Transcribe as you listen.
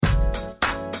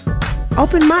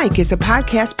Open Mic is a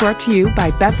podcast brought to you by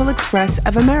Bethel Express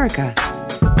of America.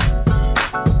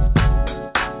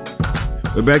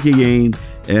 We're back again,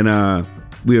 and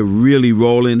we're really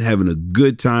rolling, having a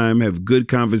good time, have good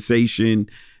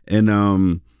conversation,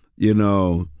 and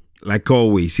like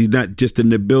always, he's not just in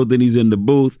the building, he's in the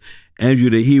booth.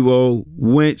 Andrew the Hero,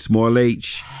 Went, Small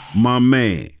H, my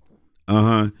man,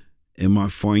 and my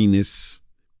finest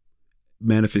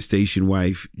manifestation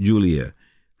wife, Julia.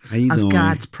 How you doing? Of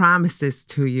God's promises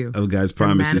to you. Of God's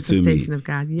promises to me. Manifestation of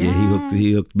God. Yeah,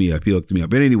 he hooked me up.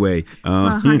 But anyway.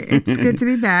 Well, it's good to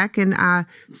be back. And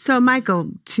so, Michael,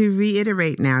 to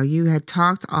reiterate now, you had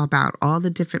talked about all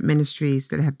the different ministries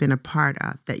that you've been a part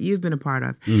of.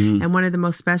 Mm-hmm. And one of the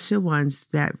most special ones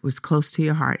that was close to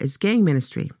your heart is gang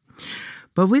ministry.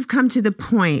 But we've come to the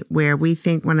point where we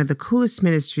think one of the coolest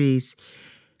ministries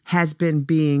has been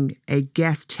being a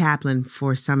guest chaplain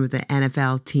for some of the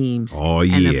NFL teams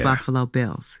and the Buffalo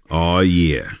Bills. Oh,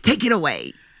 yeah. Take it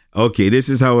away. Okay, this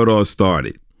is how it all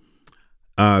started.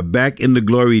 Back in the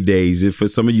glory days, and for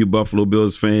some of you Buffalo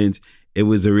Bills fans, it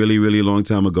was a really, really long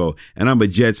time ago. And I'm a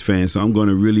Jets fan, so I'm going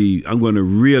to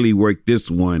really work this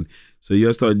one. So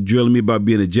you'll start drilling me about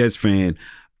being a Jets fan.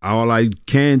 All I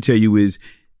can tell you is,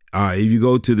 if you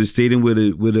go to the stadium where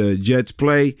the Jets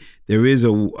play, there is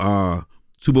a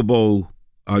Super Bowl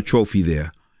trophy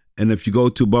there. And if you go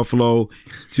to Buffalo,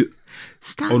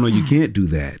 Stop. Oh, no, you can't do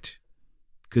that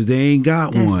because they ain't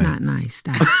got one. That's not nice.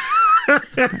 Stop.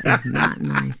 That is not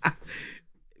nice.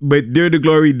 But during the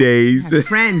glory days, I have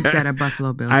friends that are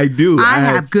Buffalo Bills. I do. I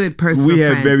have good personal friends. We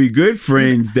have very good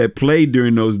friends that played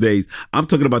during those days. I'm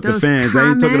talking about the fans. I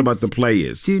ain't talking about the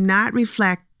players. Do not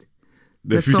reflect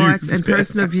the thoughts and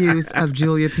personal views of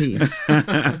Julia Peace.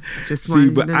 Just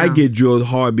wanted you to know. I get drilled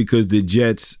hard because the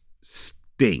Jets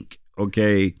stink,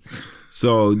 okay?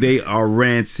 So they are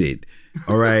rancid,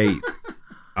 all right?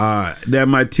 They're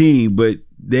my team, but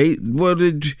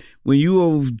when you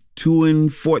are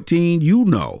 2-14, you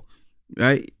know,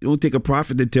 right? It don't take a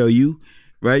prophet to tell you,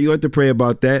 right? You have to pray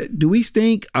about that. Do we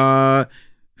stink? Bill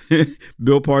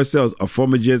Parcells, a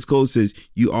former Jets coach, says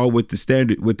you are what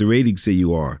the ratings say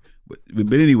you are.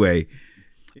 But anyway,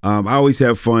 I always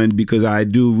have fun because I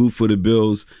do root for the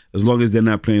Bills as long as they're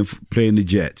not playing the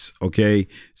Jets, okay?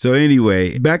 So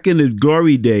anyway, back in the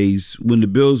glory days when the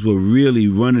Bills were really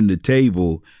running the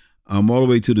table all the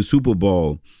way to the Super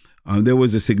Bowl, there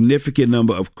was a significant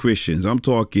number of Christians. I'm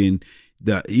talking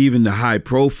even the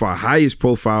highest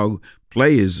profile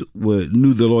players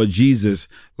knew the Lord Jesus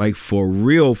like for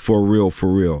real.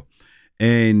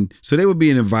 And so they were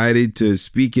being invited to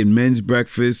speak in men's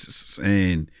breakfasts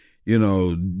and,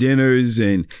 dinners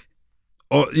and,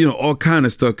 all kind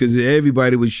of stuff because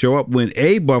everybody would show up when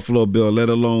a Buffalo Bill, let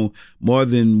alone more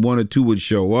than one or two would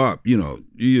show up. 4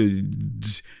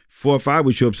 or 5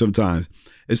 would show up sometimes.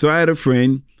 And so I had a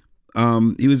friend,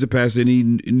 he was a pastor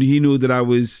and he knew that I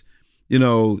was, I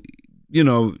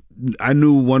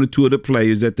knew 1 or 2 of the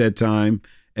players at that time,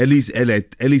 at least at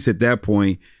that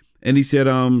point. And he said,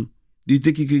 do you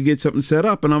think you could get something set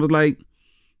up? And I was like,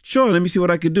 sure, let me see what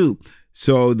I could do.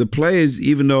 So the players,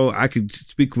 even though I could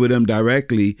speak with them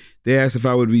directly, they asked if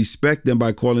I would respect them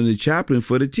by calling the chaplain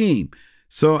for the team.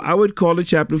 So I would call the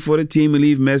chaplain for the team and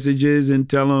leave messages and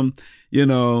tell them, you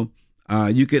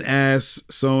can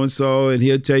ask so-and-so, and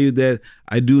he'll tell you that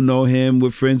I do know him.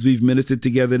 We're friends. We've ministered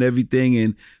together and everything.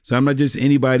 And so I'm not just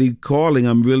anybody calling.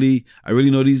 I really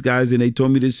know these guys, and they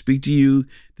told me to speak to you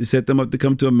to set them up to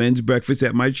come to a men's breakfast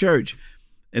at my church.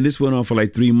 And this went on for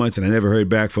like 3 months, and I never heard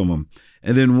back from them.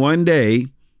 And then one day,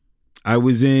 I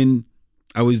was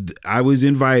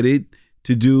invited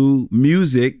to do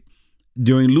music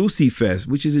during Lucy Fest,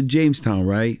 which is in Jamestown,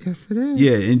 right? Yes, it is.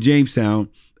 Yeah, in Jamestown.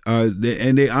 And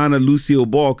they honor Lucille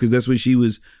Ball because that's where she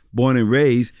was born and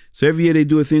raised. So every year they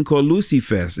do a thing called Lucy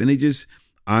Fest, and they just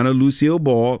honor Lucille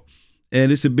Ball.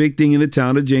 And it's a big thing in the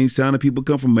town of Jamestown, and people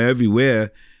come from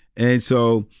everywhere. And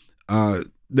so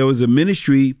there was a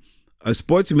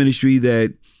sports ministry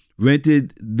that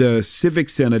rented the Civic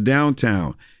Center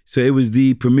downtown. So it was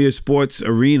the premier sports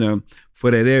arena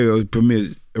for that area, premier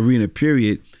arena,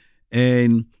 period.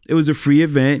 And it was a free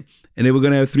event, and they were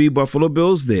going to have 3 Buffalo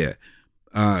Bills there.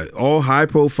 All high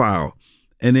profile.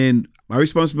 And then my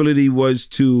responsibility was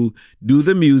to do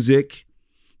the music.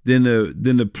 Then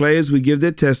the players would give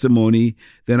their testimony.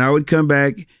 Then I would come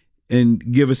back and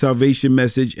give a salvation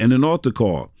message and an altar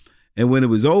call. And when it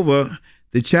was over,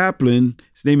 the chaplain,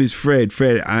 his name is Fred.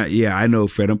 I know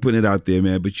Fred. I'm putting it out there,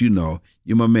 man. But you're my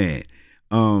man.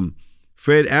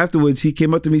 Fred, afterwards, he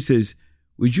came up to me and says,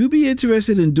 would you be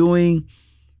interested in doing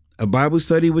a Bible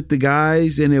study with the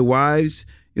guys and their wives,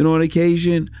 on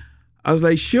occasion? I was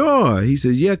like, sure. He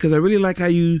says, yeah, because I really like how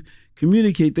you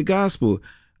communicate the gospel.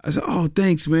 I said, oh,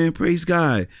 thanks, man. Praise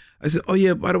God. I said, oh,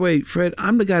 yeah, by the way, Fred,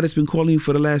 I'm the guy that's been calling you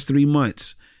for the last 3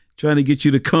 months, trying to get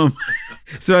you to come.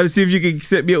 So I see if you can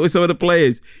set me up with some of the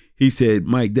players. He said,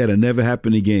 Mike, that'll never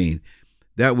happen again.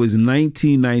 That was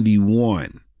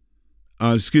 1991.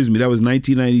 That was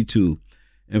 1992.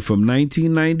 And from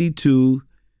 1992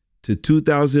 to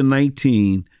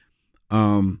 2019,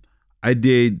 I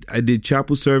did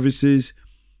chapel services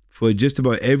for just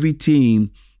about every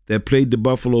team that played the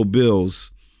Buffalo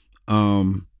Bills, as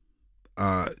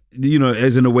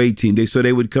an away team. So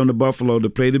they would come to Buffalo to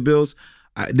play the Bills.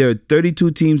 There are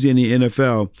 32 teams in the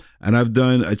NFL, and I've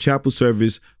done a chapel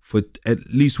service for at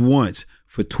least once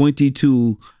for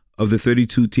 22 of the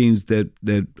 32 teams that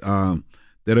are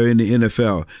in the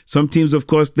NFL. Some teams, of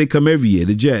course, they come every year.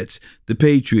 The Jets, the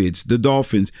Patriots, the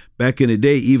Dolphins. Back in the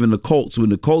day, even the Colts, when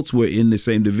the Colts were in the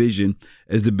same division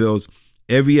as the Bills,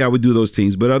 every year I would do those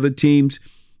teams. But other teams,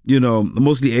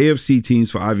 mostly AFC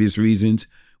teams for obvious reasons,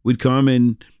 would come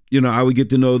and, I would get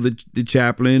to know the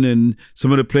chaplain, and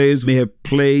some of the players may have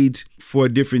played for a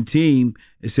different team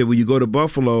and said, when you go to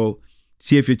Buffalo,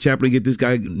 see if your chaplain get this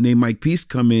guy named Mike Peace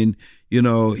come in,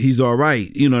 he's all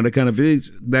right,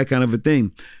 that kind of a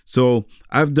thing. So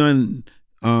I've done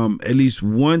at least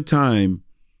one time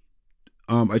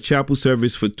a chapel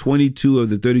service for 22 of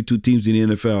the 32 teams in the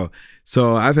NFL.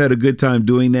 So I've had a good time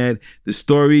doing that. The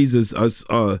stories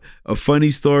are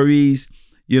funny stories,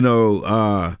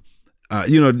 my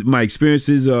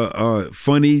experiences are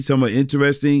funny. Some are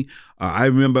interesting. I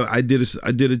remember I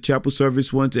did a chapel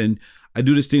service once, and I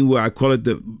do this thing where I call it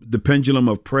the pendulum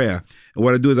of prayer. And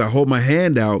what I do is I hold my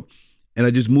hand out, and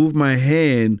I just move my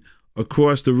hand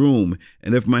across the room.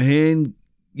 And if my hand,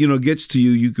 gets to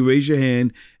you, you can raise your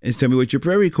hand and tell me what your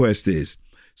prayer request is.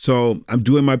 So I'm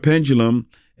doing my pendulum,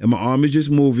 and my arm is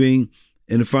just moving.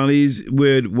 And finally,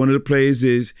 where one of the players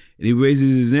is, and he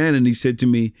raises his hand, and he said to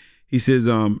me, he says,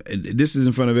 and this is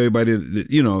in front of everybody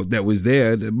that was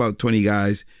there, about 20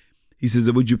 guys. He says,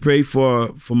 would you pray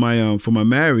for my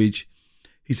marriage?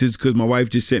 He says, because my wife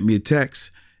just sent me a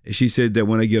text, and she said that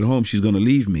when I get home, she's going to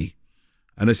leave me.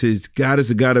 And I says, God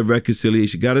is a God of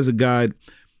reconciliation. God is a God,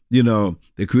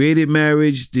 that created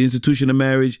marriage, the institution of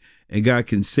marriage, and God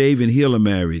can save and heal a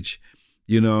marriage,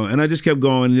 And I just kept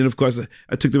going. And then, of course,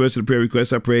 I took the rest of the prayer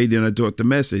requests. I prayed, and I taught the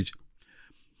message.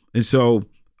 And so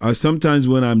sometimes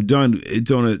when I'm done,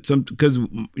 it's because,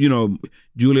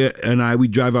 Julia and we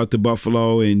drive out to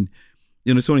Buffalo, and,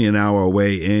 it's only an hour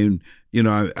away. And,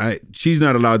 she's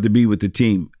not allowed to be with the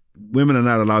team. Women are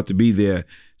not allowed to be there.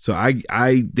 So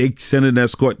they send an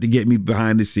escort to get me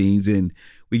behind the scenes, and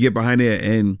we get behind there.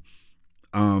 And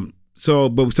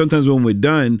but sometimes when we're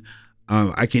done,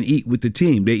 I can eat with the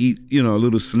team. They eat, a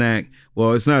little snack.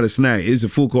 Well, it's not a snack. It's a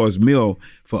full course meal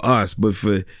for us, but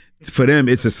for them,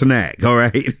 it's a snack. All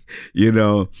right. And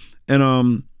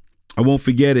I won't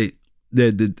forget it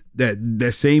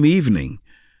that same evening.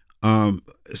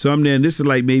 So I'm there, and this is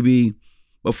like maybe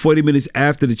about 40 minutes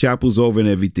after the chapel's over and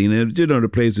everything. And, the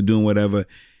players are doing whatever.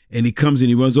 And he comes and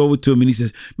he runs over to him and he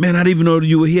says, man, I didn't even know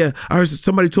you were here. I heard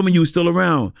somebody told me you were still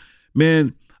around.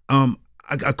 Man, I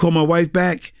called my wife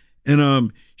back,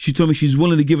 and she told me she's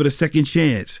willing to give it a second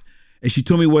chance. And she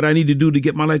told me what I need to do to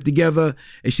get my life together.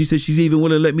 And she said she's even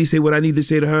willing to let me say what I need to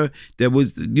say to her. That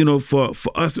was, for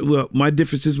us, well, my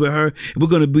differences with her, we're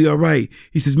going to be all right.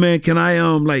 He says, man, can I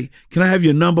have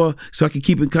your number so I can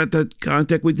keep in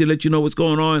contact with you, let you know what's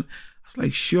going on? I was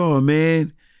like, sure,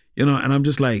 man. And I'm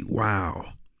just like,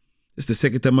 wow. It's the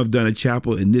second time I've done a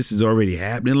chapel, and this is already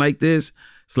happening like this.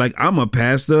 It's like I'm a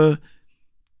pastor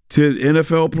to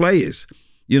NFL players.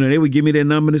 They would give me their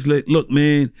number, and it's like, look,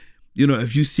 man,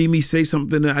 if you see me say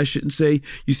something that I shouldn't say,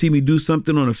 you see me do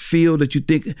something on a field that you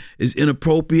think is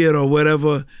inappropriate or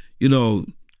whatever,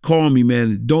 call me,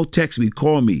 man. Don't text me.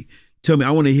 Call me. Tell me.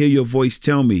 I want to hear your voice.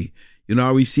 Tell me.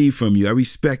 I receive from you. I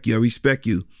respect you.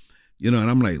 And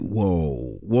I'm like,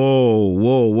 whoa.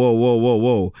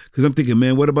 Because I'm thinking,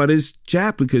 man, what about his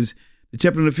chaplain? Because the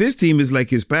chaplain of his team is like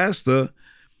his pastor,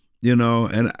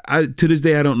 and to this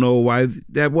day, I don't know why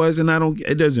that was. And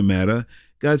it doesn't matter.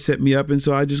 God set me up, and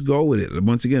so I just go with it.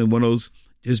 Once again, one of those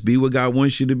just be what God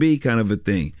wants you to be kind of a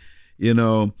thing.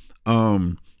 I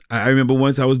remember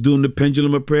once I was doing the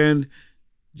pendulum of prayer, and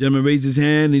the gentleman raised his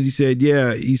hand, and he said,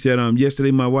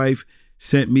 yesterday my wife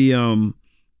sent me a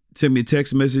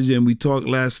text message, and we talked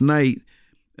last night.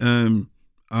 They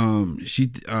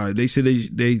said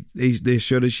they're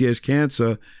sure that she has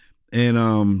cancer,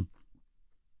 and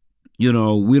we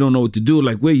don't know what to do.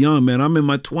 Like, we're young, man. I'm in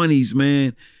my 20s,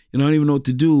 man. I don't even know what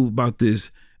to do about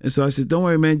this. And so I said, don't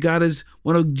worry, man. God's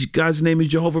name is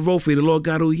Jehovah Rophi, the Lord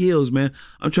God who heals, man.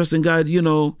 I'm trusting God,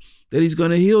 that he's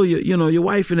going to heal you, your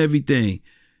wife and everything.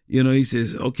 He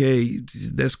says, okay,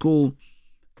 that's cool.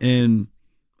 And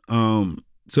so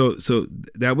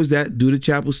that was that. Do the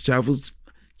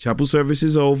chapel service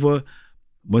is over.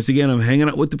 Once again, I'm hanging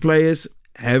out with the players,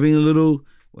 having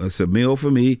it's a meal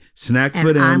for me, snack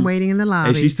for them. I'm waiting in the lobby.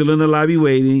 And she's still in the lobby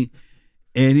waiting.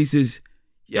 And he says,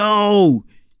 yo,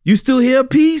 you still here,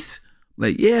 Peace? I'm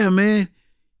like, yeah, man.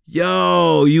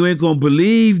 Yo, you ain't gonna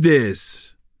believe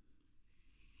this.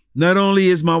 Not only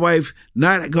is my wife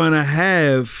not gonna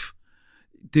have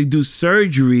to do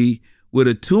surgery with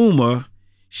a tumor,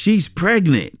 she's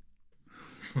pregnant.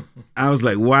 I was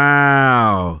like,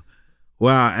 wow.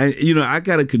 And, I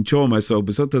gotta control myself,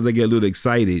 but sometimes I get a little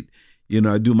excited.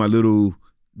 I do my little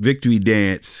victory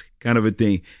dance kind of a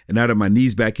thing. And now that my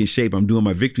knee's back in shape, I'm doing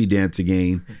my victory dance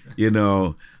again,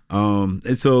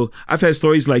 And so I've had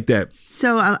stories like that.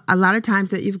 So a lot of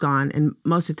times that you've gone, and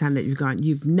most of the time that you've gone,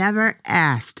 you've never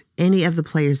asked any of the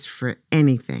players for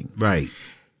anything. Right.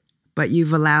 But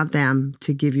you've allowed them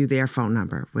to give you their phone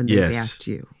number when they've asked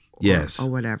you. Or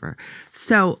whatever.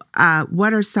 So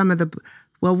what are some of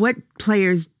what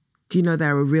players do you know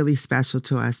that were really special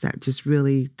to us, that just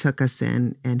really took us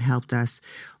in and helped us,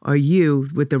 or you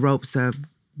with the ropes of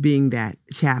being that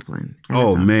chaplain?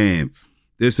 Oh, man.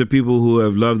 There's some people who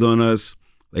have loved on us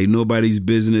like nobody's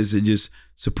business and just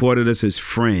supported us as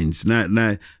friends. I'm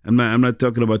not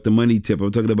talking about the money tip.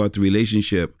 I'm talking about the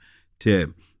relationship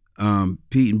tip.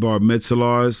 Pete and Barb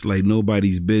Metzelaars, like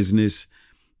nobody's business.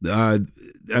 Even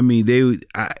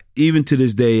to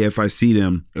this day, if I see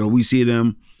them or we see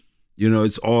them,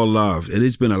 it's all love. And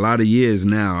it's been a lot of years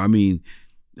now. I mean,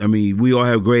 we all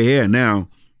have gray hair now,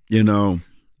 in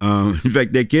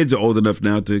fact, their kids are old enough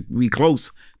now to be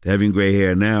close to having gray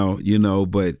hair now,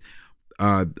 but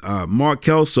Mark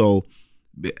Kelso,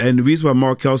 and the reason why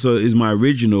Mark Kelso is my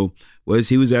original was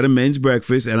he was at a men's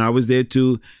breakfast and I was there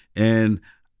too. And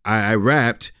I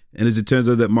rapped. And as it turns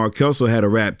out that Mark Kelso had a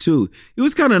rap too. He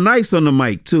was kind of nice on the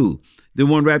mic too. The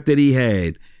one rap that he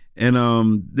had. And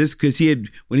this because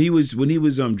when he was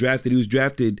drafted, he was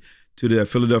drafted to the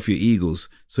Philadelphia Eagles.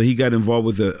 So he got involved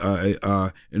with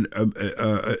an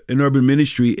urban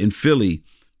ministry in Philly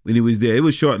when he was there. It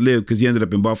was short lived because he ended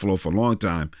up in Buffalo for a long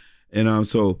time. And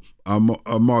so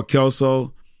Mark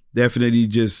Kelso definitely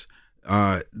just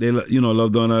they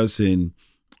loved on us, and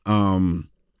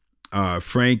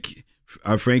Frank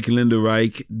and Linda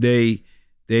Reich, they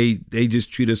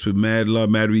just treat us with mad love,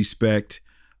 mad respect,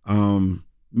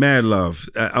 mad love.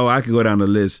 I could go down the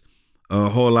list. A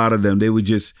whole lot of them. They were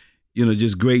just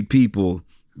great people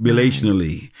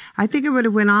relationally. I think it would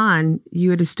have went on. You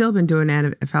would have still been doing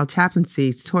NFL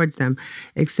chaplaincies towards them,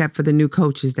 except for the new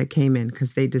coaches that came in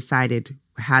because they decided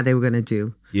how they were going to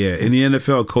do. Yeah, and the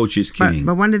NFL coach is king.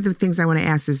 But one of the things I want to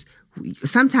ask is,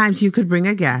 sometimes you could bring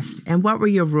a guest, and what were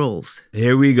your rules?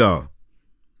 Here we go.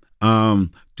 Do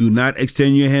not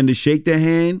extend your hand to shake their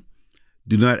hand.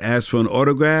 Do not ask for an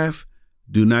autograph.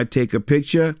 Do not take a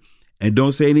picture. And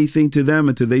don't say anything to them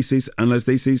unless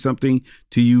they say something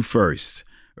to you first,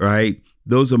 right?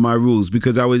 Those are my rules,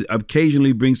 because I would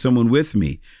occasionally bring someone with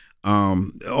me,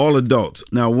 all adults.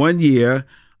 Now, one year,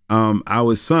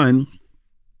 our son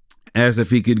asked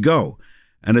if he could go.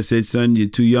 And I said, son, you're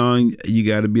too young. You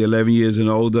got to be 11 years and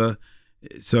older.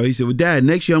 So he said, well, Dad,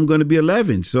 next year I'm going to be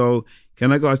 11. So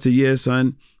can I go? I said, yeah,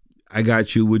 son, I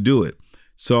got you. We'll do it.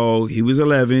 So he was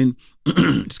 11,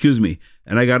 excuse me.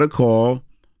 And I got a call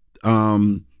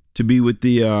to be with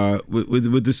the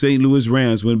with the St. Louis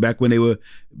Rams back when they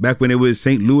were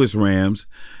St. Louis Rams.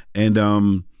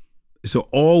 And so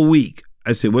all week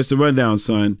I said, what's the rundown,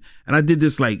 son? And I did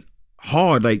this like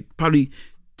hard, like probably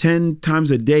 10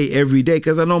 times a day, every day,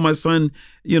 because I know my son,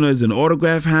 is an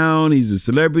autograph hound. He's a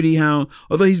celebrity hound.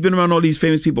 Although he's been around all these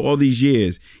famous people all these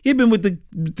years. He'd been with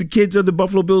the kids of the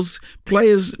Buffalo Bills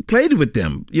players, played with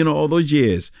them, all those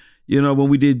years, when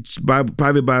we did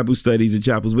private Bible studies and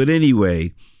chapels. But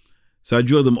anyway, so I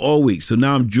drilled him all week. So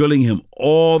now I'm drilling him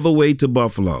all the way to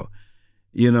Buffalo,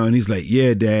 and he's like,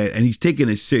 yeah, Dad. And he's taking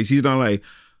it serious. He's not like,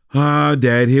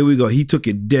 Dad, here we go. He took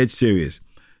it dead serious.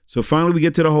 So finally we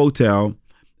get to the hotel.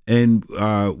 And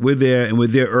we're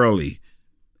there early.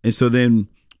 And so then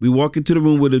we walk into the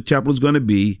room where the chaplain's going to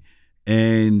be,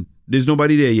 and there's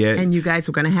nobody there yet. And you guys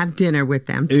were going to have dinner with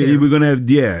them, too. We're going to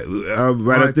have,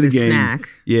 right after the game. Snack.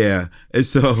 Yeah. And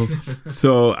so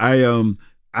I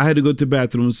had to go to the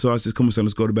bathroom, so I said, come on, son,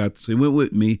 let's go to the bathroom. So he went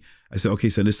with me. I said, okay,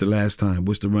 son, this is the last time.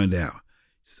 What's the rundown?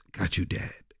 He said, got you,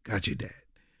 Dad.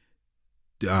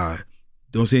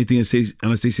 Don't say anything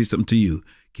unless they say something to you.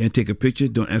 Can't take a picture.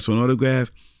 Don't ask for an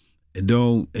autograph. and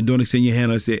don't extend your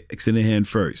hand. I said, extend your hand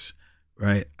first,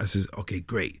 right? I says, okay,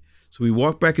 great. So we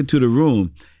walk back into the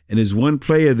room, and there's one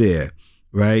player there,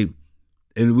 right?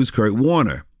 And it was Kurt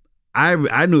Warner.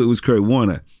 I knew it was Kurt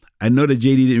Warner. I know that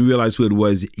JD didn't realize who it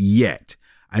was yet.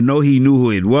 I know he knew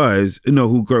who it was,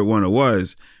 who Kurt Warner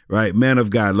was, right? Man of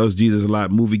God, loves Jesus a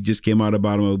lot. Movie just came out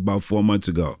about him about 4 months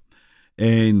ago.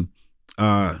 And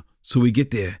so we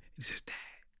get there. He says, Dad,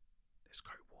 that's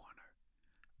Kurt Warner.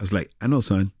 I was like, I know,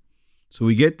 son. So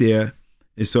we get there.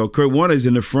 And so Kurt Warner's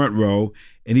in the front row,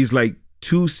 and he's like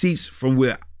 2 seats from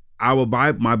where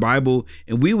my Bible,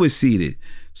 and we were seated.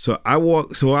 So I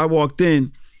walked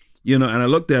in, and I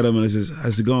looked at him and I says,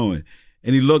 how's it going?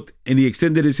 And he looked and he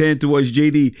extended his hand towards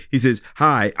JD. He says,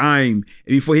 hi, and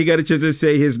before he got a chance to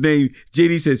say his name,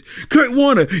 JD says, Kurt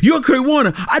Warner, you're Kurt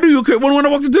Warner. I knew you were Kurt Warner when I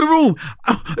walked into the room.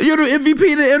 You're the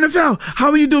MVP of the NFL. How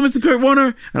are you doing, Mr. Kurt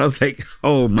Warner? And I was like,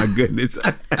 oh my goodness.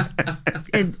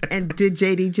 and did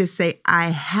JD just say, I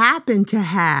happen to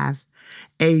have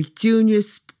a junior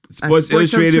Sports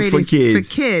Illustrated for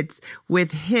kids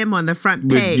with him on the front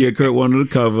page. Yeah, Kurt Warner on the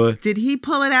cover. Did he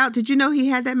pull it out? Did you know he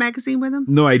had that magazine with him?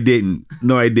 No, I didn't.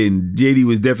 JD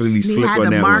was definitely slick on that one. He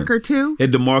had the marker too?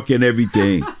 Had the marker and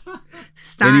everything.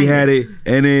 And he had it.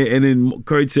 And then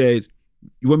Kurt said,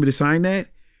 you want me to sign that?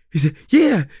 He said,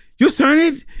 yeah, you'll sign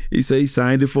it? He said he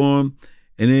signed it for him.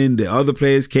 And then the other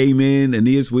players came in,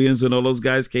 Aeneas Williams and all those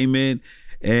guys came in.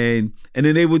 And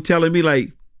then they were telling me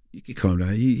like, you can calm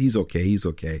down. He's okay. He's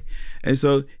okay. And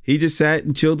so he just sat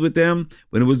and chilled with them.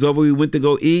 When it was over, we went to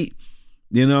go eat.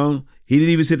 He didn't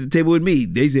even sit at the table with me.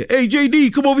 They said, hey,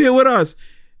 JD, come over here with us.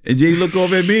 And JD looked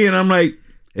over at me and I'm like,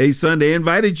 hey, son, they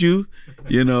invited you,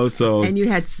 so. And you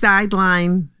had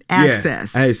sideline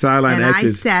access. Yeah, I had sideline access. And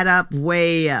I sat up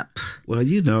way up. Well,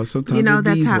 sometimes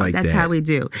that's how we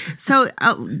do. So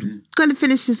going to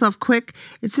finish this off quick.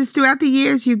 It says throughout the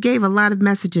years, you gave a lot of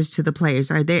messages to the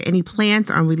players. Are there any plans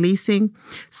on releasing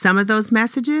some of those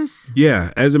messages?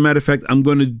 Yeah. As a matter of fact, I'm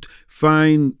going to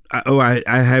find, I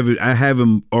have it. I have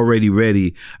them already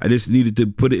ready. I just needed to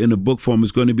put it in a book form.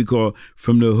 It's going to be called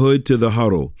From the Hood to the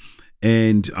Huddle.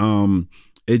 And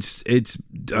it's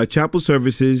chapel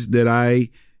services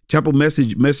chapel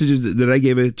messages that I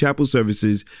gave at chapel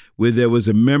services where there was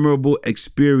a memorable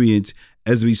experience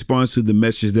as a response to the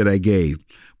message that I gave.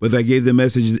 Whether I gave the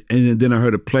message and then I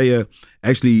heard a player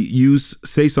actually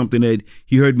say something that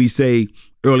he heard me say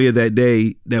earlier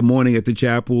that morning at the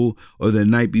chapel or the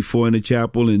night before in the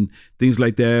chapel and things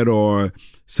like that, or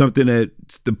something that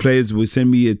the players would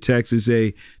send me a text and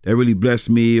say that really blessed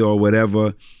me or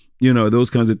whatever, those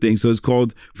kinds of things. So it's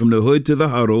called From the Hood to the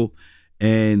Huddle.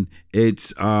 And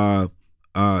it's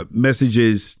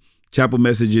messages, chapel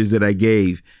messages that I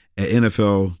gave at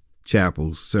NFL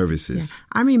chapel services. Yeah.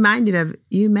 I'm reminded of,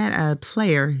 you met a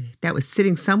player that was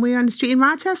sitting somewhere on the street in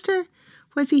Rochester.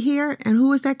 Was he here? And who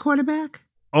was that quarterback?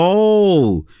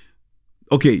 Oh,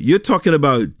 okay. You're talking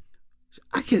about,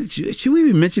 should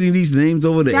we be mentioning these names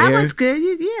over the air? That was good.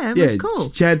 Yeah, it was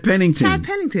cool. Chad Pennington.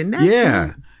 That's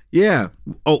Yeah.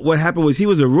 Oh, what happened was he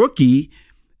was a rookie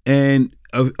and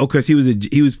because he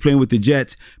was playing with the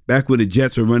Jets back when the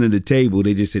Jets were running the table.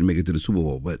 They just didn't make it to the Super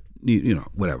Bowl, but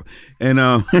whatever. And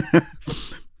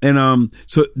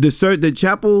so the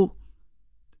chapel.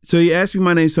 So he asked me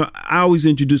my name. So I always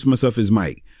introduce myself as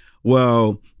Mike.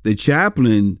 Well, the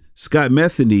chaplain Scott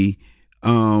Metheny,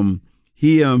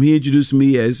 he introduced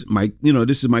me as Mike.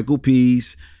 This is Michael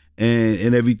Peace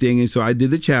and everything. And so I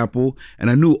did the chapel, and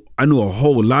I knew a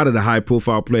whole lot of the high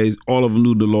profile players. All of them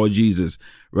knew the Lord Jesus,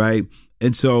 right?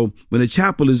 And so when the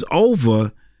chapel is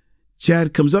over,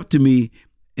 Chad comes up to me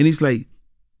and he's like,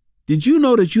 did you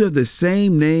know that you have the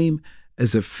same name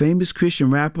as a famous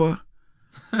Christian rapper?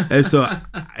 And so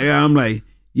I'm like,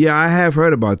 yeah, I have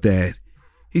heard about that.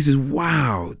 He says,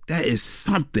 wow, that is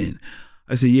something.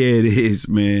 I said, yeah, it is,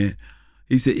 man.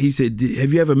 He said,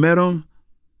 have you ever met him?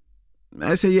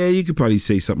 I said, yeah, you could probably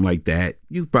say something like that.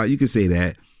 You could say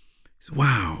that. He said,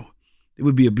 wow. It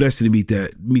would be a blessing to meet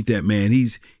that man.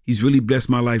 He's really blessed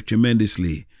my life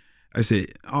tremendously. I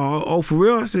said, oh, for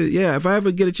real? I said, yeah, if I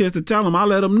ever get a chance to tell him, I'll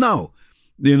let him know.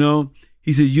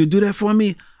 He said, you'll do that for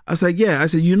me? I was like, yeah. I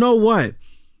said, you know what?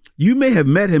 You may have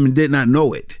met him and did not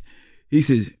know it. He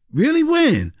says, really?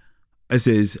 When? I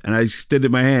says, and I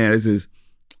extended my hand. I says,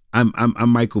 I'm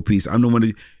Michael Peace. I'm the one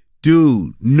that,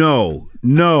 dude, no,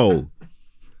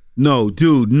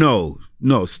 dude,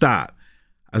 no, stop.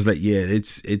 I was like, yeah,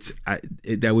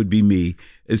 that would be me.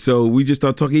 And so we just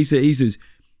started talking. He says,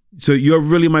 so you're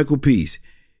really Michael Peace?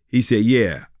 He said,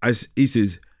 yeah. I said,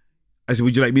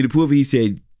 would you like me to prove it? He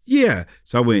said, yeah.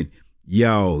 So I went,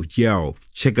 Yo,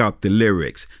 check out the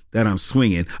lyrics that I'm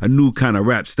swinging, a new kind of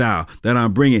rap style that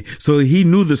I'm bringing. So he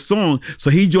knew the song, so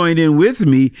he joined in with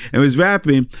me and was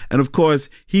rapping. And of course,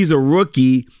 he's a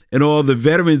rookie, and all the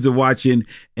veterans are watching,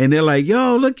 and they're like,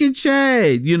 yo, look at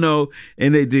Chad,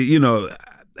 and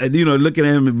they looking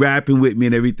at him rapping with me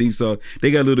and everything. So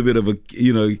they got a little bit of a,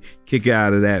 kick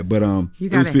out of that. But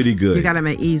it was pretty good. You got him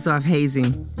at ease off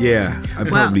hazing. Yeah, I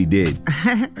probably did.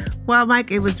 Well,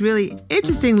 Mike, it was really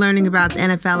interesting learning about the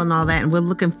NFL and all that. And we're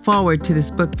looking forward to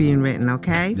this book being written,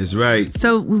 okay? That's right.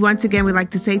 So once again, we'd like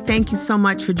to say thank you so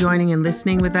much for joining and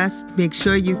listening with us. Make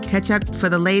sure you catch up for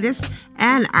the latest.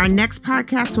 And our next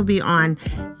podcast will be on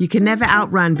You Can Never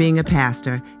Outrun Being a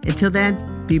Pastor. Until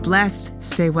then, be blessed.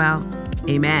 Stay well.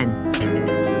 Amen.